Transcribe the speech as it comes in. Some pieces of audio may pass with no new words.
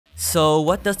So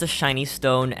what does the shiny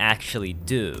stone actually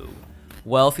do?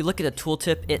 Well, if you look at the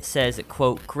tooltip, it says it,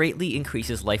 quote, greatly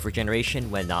increases life regeneration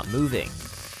when not moving.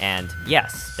 And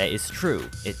yes, that is true,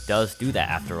 it does do that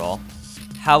after all.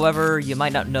 However, you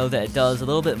might not know that it does a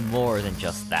little bit more than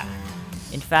just that.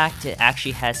 In fact, it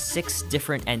actually has 6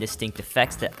 different and distinct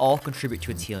effects that all contribute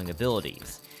to its healing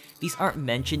abilities. These aren't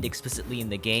mentioned explicitly in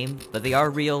the game, but they are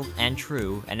real and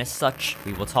true, and as such,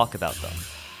 we will talk about them.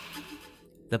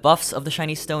 The buffs of the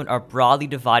shiny stone are broadly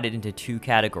divided into 2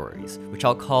 categories, which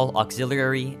I'll call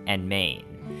auxiliary and main.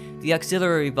 The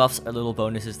auxiliary buffs are little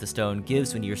bonuses the stone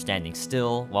gives when you're standing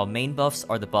still, while main buffs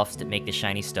are the buffs that make the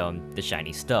shiny stone the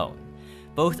shiny stone.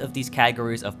 Both of these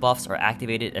categories of buffs are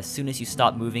activated as soon as you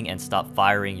stop moving and stop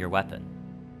firing your weapon.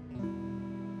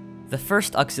 The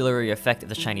first auxiliary effect of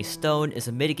the shiny stone is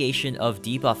a mitigation of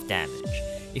debuff damage.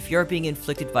 If you're being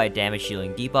inflicted by a damage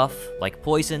dealing debuff, like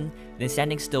poison, then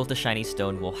standing still with the shiny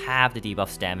stone will halve the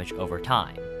debuff's damage over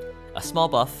time. A small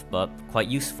buff, but quite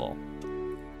useful.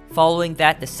 Following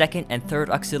that, the second and third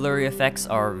auxiliary effects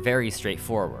are very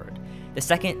straightforward. The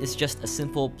second is just a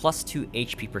simple plus 2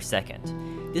 HP per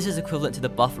second. This is equivalent to the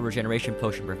buff a regeneration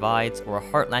potion provides, or a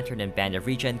heart lantern and band of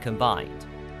regen combined.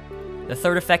 The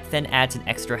third effect then adds an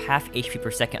extra half HP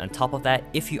per second on top of that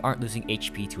if you aren't losing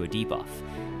HP to a debuff.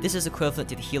 This is equivalent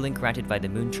to the healing granted by the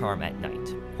moon charm at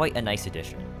night. Quite a nice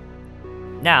addition.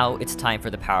 Now, it's time for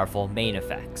the powerful main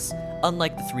effects.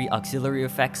 Unlike the 3 auxiliary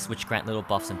effects, which grant little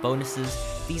buffs and bonuses,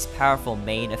 these powerful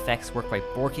main effects work by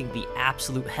borking the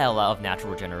absolute hell out of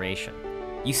natural regeneration.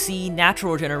 You see,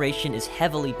 natural regeneration is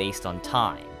heavily based on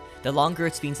time. The longer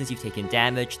it's been since you've taken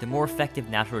damage, the more effective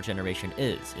natural regeneration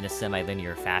is, in a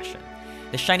semi-linear fashion.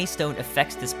 The shiny stone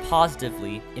affects this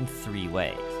positively in 3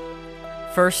 ways.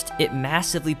 First, it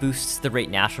massively boosts the rate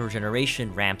natural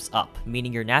regeneration ramps up,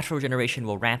 meaning your natural regeneration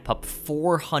will ramp up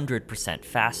 400%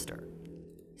 faster.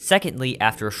 Secondly,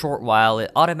 after a short while,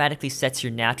 it automatically sets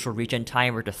your natural regen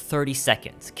timer to 30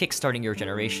 seconds, kickstarting your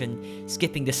regeneration,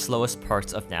 skipping the slowest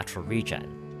parts of natural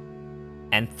regen.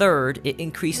 And third, it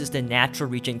increases the natural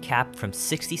regen cap from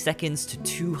 60 seconds to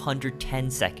 210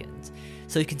 seconds,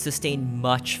 so you can sustain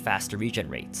much faster regen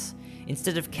rates.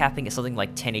 Instead of capping at something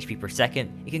like 10 HP per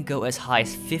second, it can go as high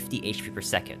as 50 HP per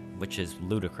second, which is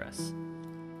ludicrous.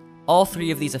 All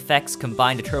 3 of these effects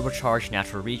combine to turbocharge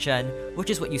natural regen,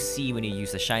 which is what you see when you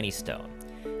use the shiny stone.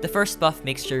 The first buff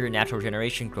makes sure your natural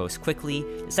regeneration grows quickly,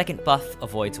 the second buff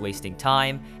avoids wasting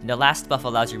time, and the last buff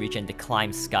allows your regen to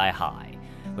climb sky high.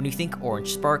 When you think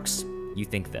orange sparks, you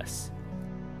think this.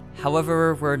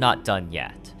 However, we're not done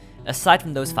yet. Aside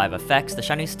from those 5 effects, the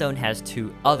shiny stone has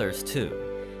 2 others too.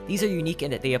 These are unique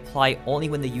in that they apply only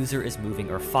when the user is moving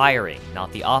or firing,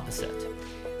 not the opposite.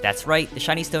 That's right, the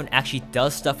shiny stone actually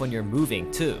does stuff when you're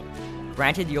moving too.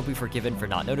 Granted, you'll be forgiven for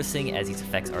not noticing as these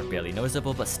effects are barely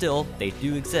noticeable, but still, they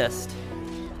do exist.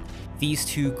 These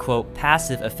 2, quote,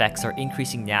 passive effects are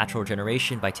increasing natural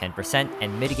regeneration by 10%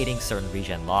 and mitigating certain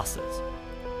regen losses.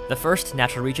 The first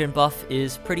natural regen buff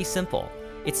is pretty simple.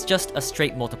 It's just a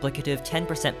straight multiplicative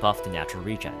 10% buff to natural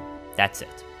regen. That's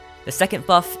it. The second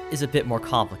buff is a bit more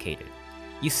complicated.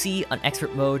 You see, on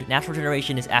expert mode, natural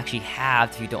regeneration is actually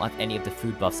halved if you don't have any of the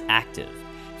food buffs active.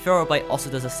 Feral Bite also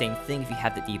does the same thing if you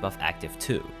have the debuff active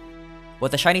too.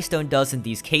 What the shiny stone does in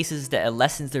these cases is that it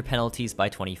lessens their penalties by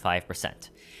 25%.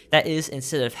 That is,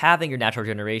 instead of having your natural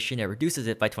regeneration, it reduces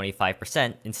it by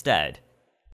 25% instead.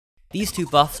 These 2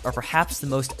 buffs are perhaps the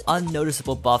most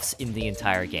unnoticeable buffs in the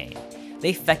entire game. They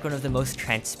affect one of the most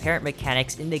transparent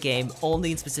mechanics in the game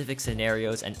only in specific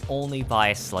scenarios and only by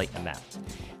a slight amount.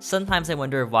 Sometimes I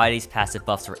wonder why these passive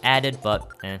buffs were added, but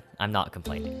I'm not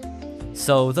complaining.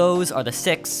 So those are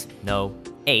the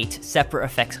 8 separate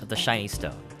effects of the shiny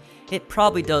stone. It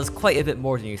probably does quite a bit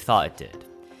more than you thought it did.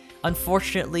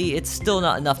 Unfortunately, it's still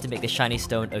not enough to make the shiny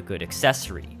stone a good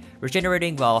accessory.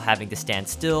 Regenerating while having to stand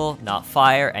still, not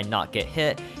fire, and not get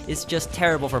hit is just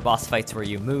terrible for boss fights where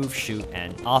you move, shoot,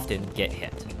 and often get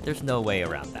hit. There's no way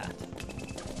around that.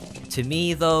 To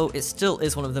me, though, it still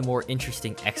is one of the more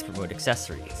interesting expert mode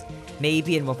accessories.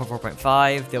 Maybe in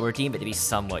 1.4.5, they'll redeem it to be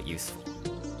somewhat useful.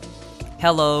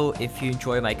 Hello, if you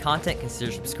enjoy my content,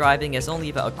 consider subscribing, as only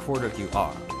about a quarter of you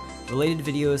are. Related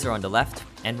videos are on the left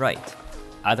and right.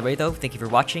 Either way though, thank you for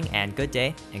watching, and good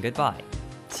day, and goodbye.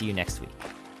 See you next week.